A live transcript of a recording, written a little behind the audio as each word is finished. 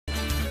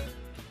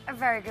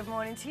very good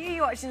morning to you.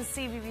 You're watching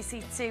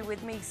cbbc 2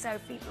 with me,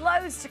 Sophie.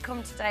 Loads to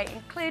come today,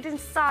 including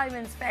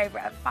Simon's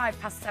favourite at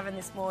 7:05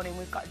 this morning.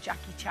 We've got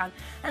Jackie Chan.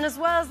 And as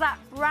well as that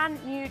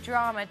brand new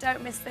drama,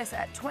 don't miss this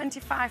at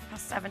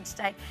 7:25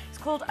 today. It's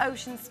called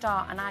Ocean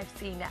Star, and I've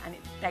seen it, and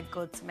it's dead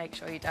good, to make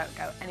sure you don't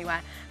go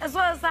anywhere. As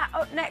well as that,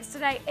 up next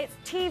today, it's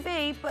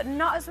TV, but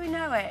not as we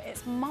know it.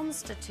 It's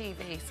Monster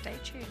TV. Stay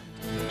tuned.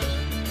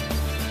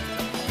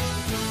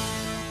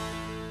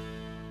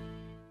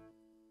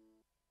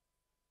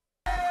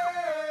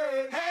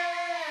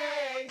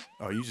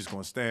 Oh, you just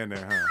gonna stand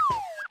there, huh?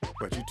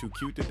 But you too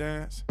cute to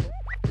dance?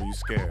 Or you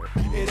scared?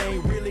 It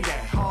ain't really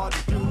that hard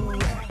to do.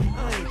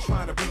 I ain't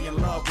trying to be in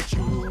love with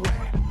you.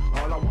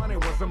 All I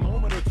wanted was a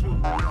moment or two.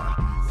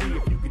 See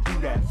if you could do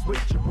that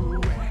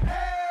switcheroo.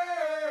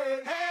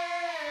 Hey,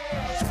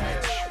 hey,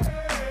 switch.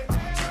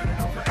 Turn it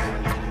over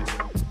and hit it.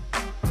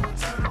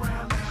 Turn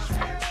around and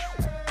switch.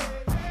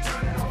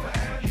 Turn it over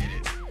and hit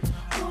it.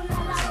 Ooh, la,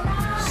 la,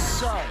 la.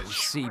 So,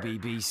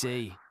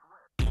 cbbc.